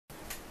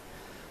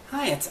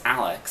Hi, it's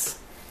Alex.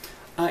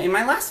 In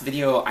my last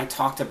video, I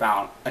talked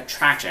about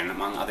attraction,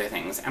 among other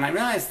things, and I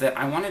realized that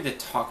I wanted to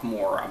talk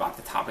more about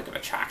the topic of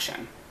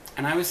attraction.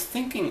 And I was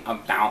thinking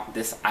about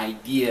this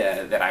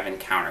idea that I've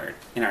encountered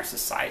in our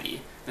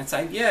society. And it's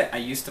an idea I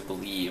used to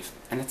believe,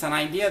 and it's an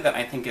idea that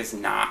I think is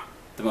not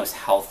the most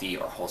healthy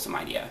or wholesome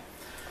idea.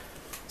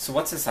 So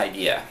what's this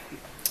idea?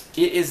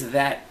 It is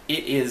that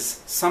it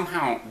is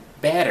somehow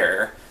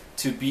better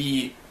to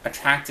be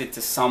attracted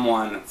to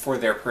someone for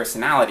their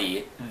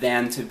personality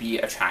than to be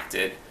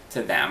attracted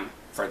to them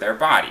for their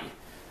body.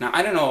 Now,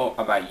 I don't know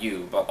about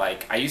you, but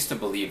I used to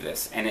believe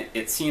this, and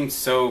it seemed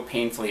so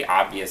painfully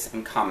obvious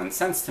and common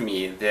sense to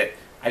me that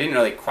I didn't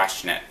really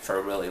question it for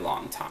a really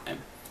long time.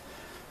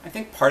 I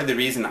think part of the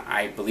reason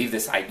I believed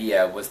this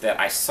idea was that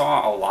I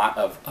saw a lot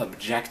of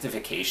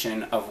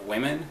objectification of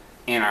women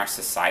in our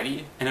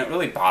society, and it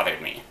really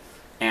bothered me.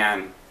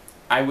 And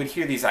I would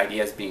hear these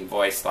ideas being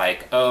voiced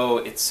like, oh,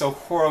 it's so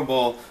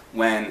horrible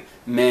when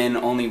men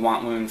only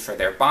want women for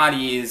their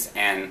bodies,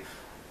 and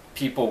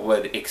people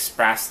would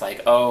express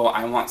like, oh,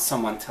 I want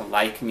someone to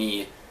like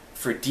me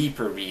for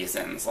deeper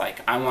reasons,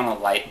 like I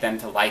want them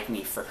to like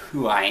me for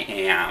who I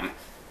am,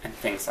 and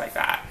things like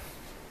that.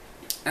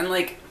 And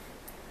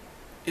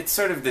it's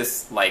sort of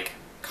this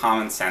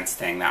common sense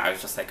thing that I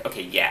was just like,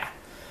 okay, yeah.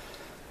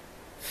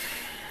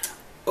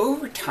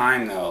 Over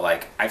time, though,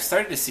 I've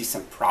started to see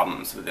some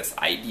problems with this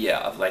idea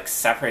of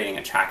separating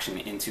attraction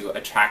into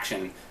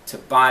attraction to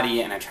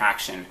body and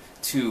attraction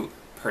to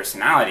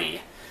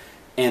personality,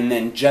 and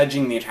then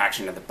judging the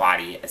attraction to the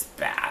body as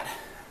bad.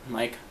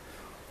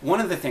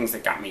 One of the things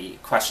that got me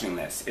questioning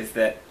this is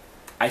that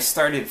I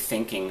started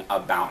thinking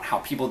about how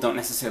people don't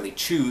necessarily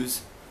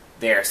choose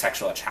their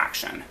sexual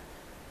attraction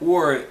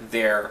or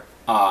their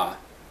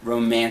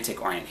romantic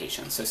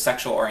orientation. So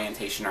sexual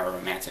orientation or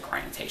romantic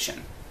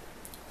orientation.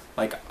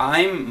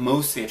 I'm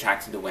mostly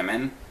attracted to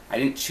women. I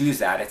didn't choose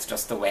that, it's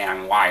just the way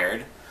I'm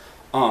wired.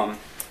 And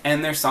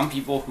there's some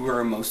people who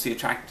are mostly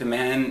attracted to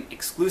men,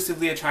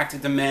 exclusively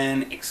attracted to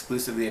men,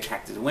 exclusively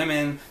attracted to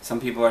women.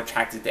 Some people are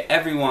attracted to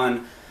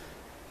everyone.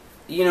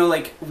 You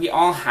know, we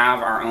all have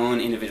our own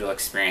individual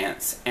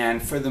experience,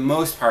 and for the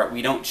most part,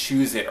 we don't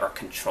choose it or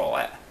control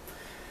it.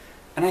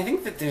 And I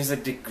think that there's a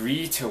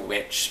degree to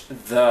which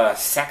the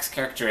sex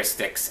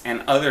characteristics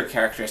and other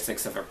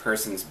characteristics of a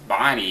person's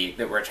body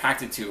that we're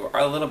attracted to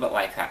are a little bit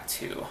like that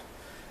too.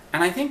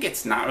 And I think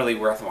it's not really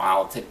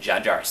worthwhile to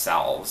judge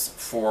ourselves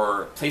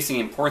for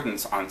placing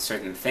importance on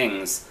certain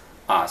things,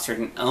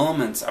 certain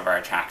elements of our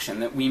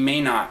attraction that we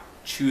may not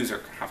choose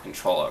or have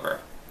control over.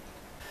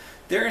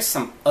 There are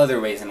some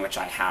other ways in which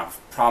I have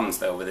problems,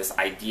 though, with this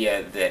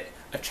idea that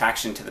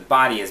attraction to the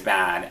body is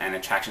bad and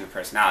attraction to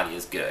personality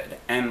is good.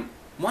 And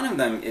one of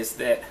them is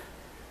that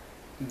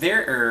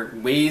there are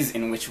ways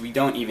in which we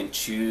don't even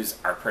choose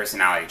our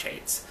personality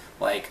traits.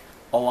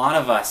 A lot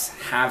of us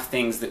have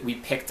things that we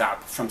picked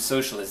up from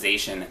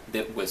socialization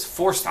that was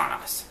forced on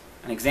us.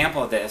 An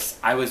example of this,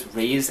 I was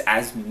raised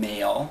as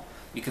male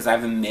because I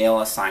have a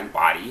male-assigned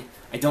body.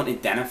 I don't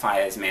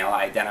identify as male,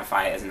 I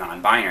identify as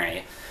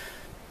non-binary.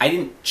 I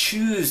didn't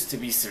choose to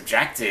be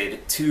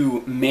subjected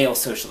to male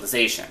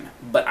socialization,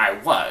 but I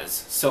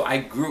was. So I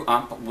grew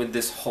up with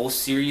this whole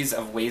series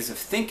of ways of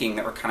thinking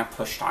that were kind of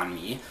pushed on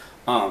me.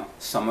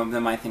 Some of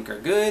them I think are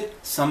good,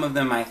 some of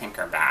them I think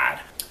are bad.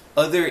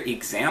 Other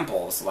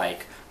examples,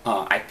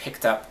 I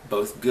picked up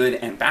both good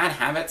and bad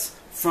habits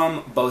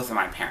from both of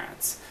my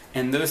parents,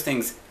 and those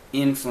things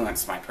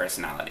influenced my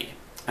personality.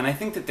 And I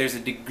think that there's a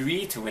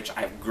degree to which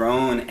I've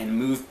grown and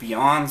moved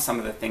beyond some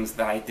of the things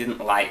that I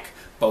didn't like,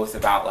 both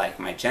about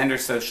my gender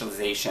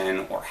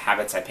socialization or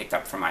habits I picked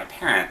up from my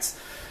parents.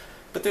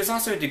 But there's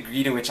also a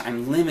degree to which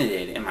I'm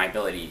limited in my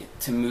ability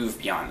to move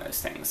beyond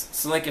those things.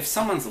 So if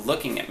someone's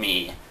looking at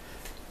me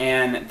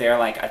and they're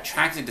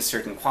attracted to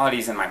certain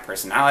qualities in my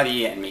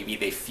personality, and maybe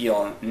they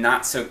feel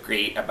not so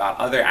great about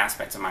other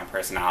aspects of my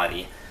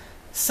personality,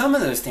 some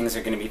of those things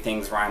are going to be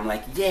things where I'm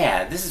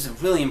yeah, this is a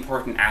really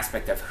important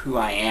aspect of who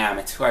I am,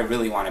 it's who I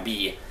really want to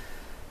be.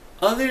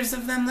 Others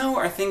of them, though,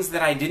 are things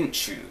that I didn't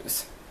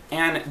choose.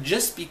 And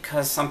just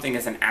because something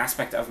is an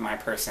aspect of my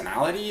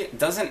personality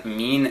doesn't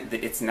mean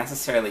that it's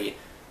necessarily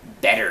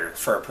better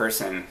for a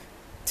person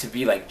to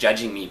be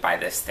judging me by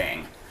this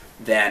thing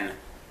than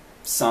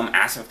some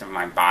aspect of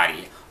my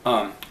body.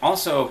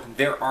 Also,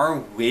 there are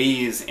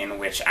ways in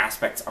which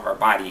aspects of our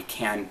body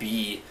can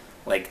be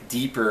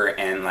deeper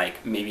and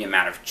maybe a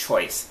matter of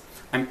choice.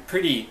 I'm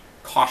pretty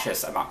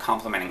cautious about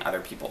complimenting other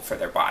people for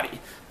their body,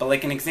 but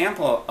an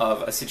example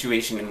of a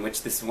situation in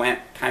which this went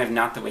kind of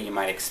not the way you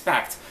might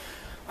expect,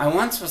 I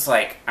once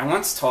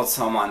told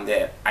someone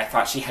that I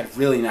thought she had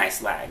really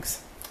nice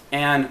legs,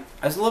 and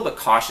I was a little bit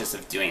cautious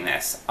of doing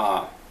this,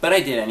 but I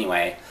did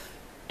anyway.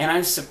 And I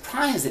was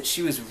surprised that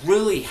she was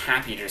really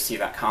happy to receive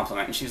that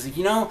compliment. And she was like,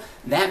 you know,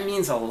 that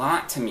means a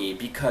lot to me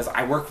because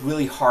I work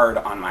really hard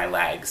on my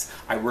legs.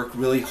 I work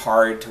really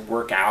hard to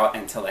work out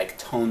and to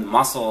tone the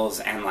muscles,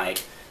 and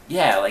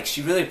yeah,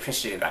 she really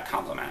appreciated that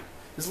compliment.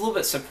 It was a little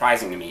bit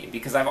surprising to me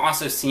because I've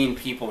also seen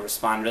people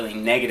respond really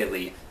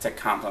negatively to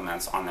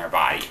compliments on their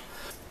body.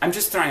 I'm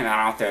just throwing that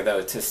out there,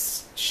 though, to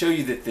show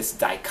you that this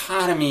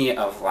dichotomy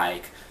of,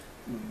 like,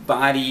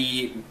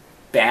 body,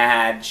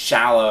 bad,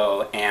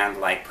 shallow, and,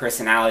 like,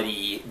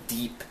 personality,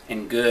 deep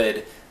and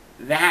good,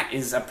 that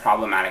is a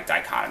problematic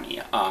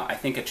dichotomy. I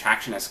think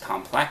attraction is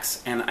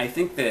complex, and I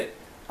think that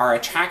our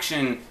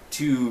attraction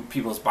to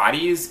people's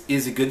bodies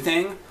is a good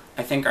thing.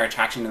 I think our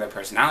attraction to their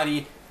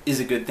personality is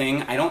a good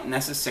thing. I don't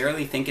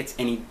necessarily think it's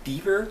any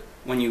deeper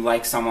when you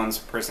like someone's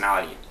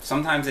personality.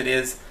 Sometimes it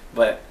is,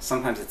 but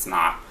sometimes it's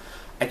not.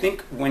 I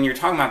think when you're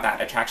talking about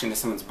that attraction to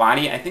someone's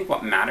body, I think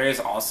what matters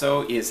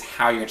also is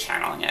how you're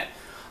channeling it.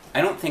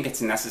 I don't think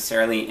it's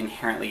necessarily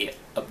inherently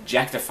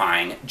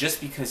objectifying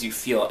just because you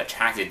feel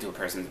attracted to a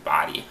person's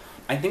body.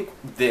 I think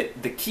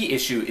that the key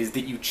issue is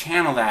that you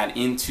channel that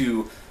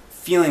into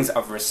feelings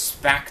of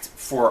respect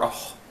for a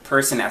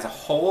person as a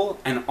whole,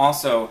 and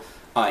also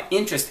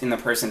interest in the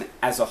person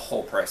as a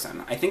whole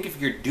person. I think if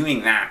you're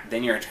doing that,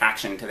 then your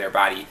attraction to their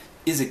body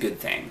is a good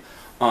thing.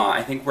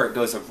 I think where it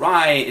goes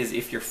awry is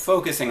if you're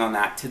focusing on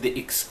that to the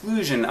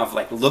exclusion of,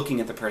 like,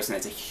 looking at the person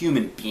as a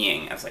human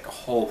being, as, like, a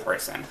whole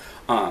person.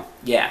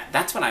 Yeah,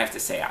 that's what I have to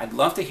say. I'd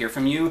love to hear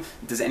from you.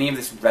 Does any of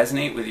this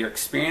resonate with your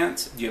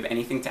experience? Do you have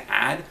anything to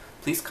add?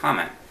 Please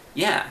comment.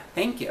 Yeah,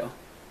 thank you.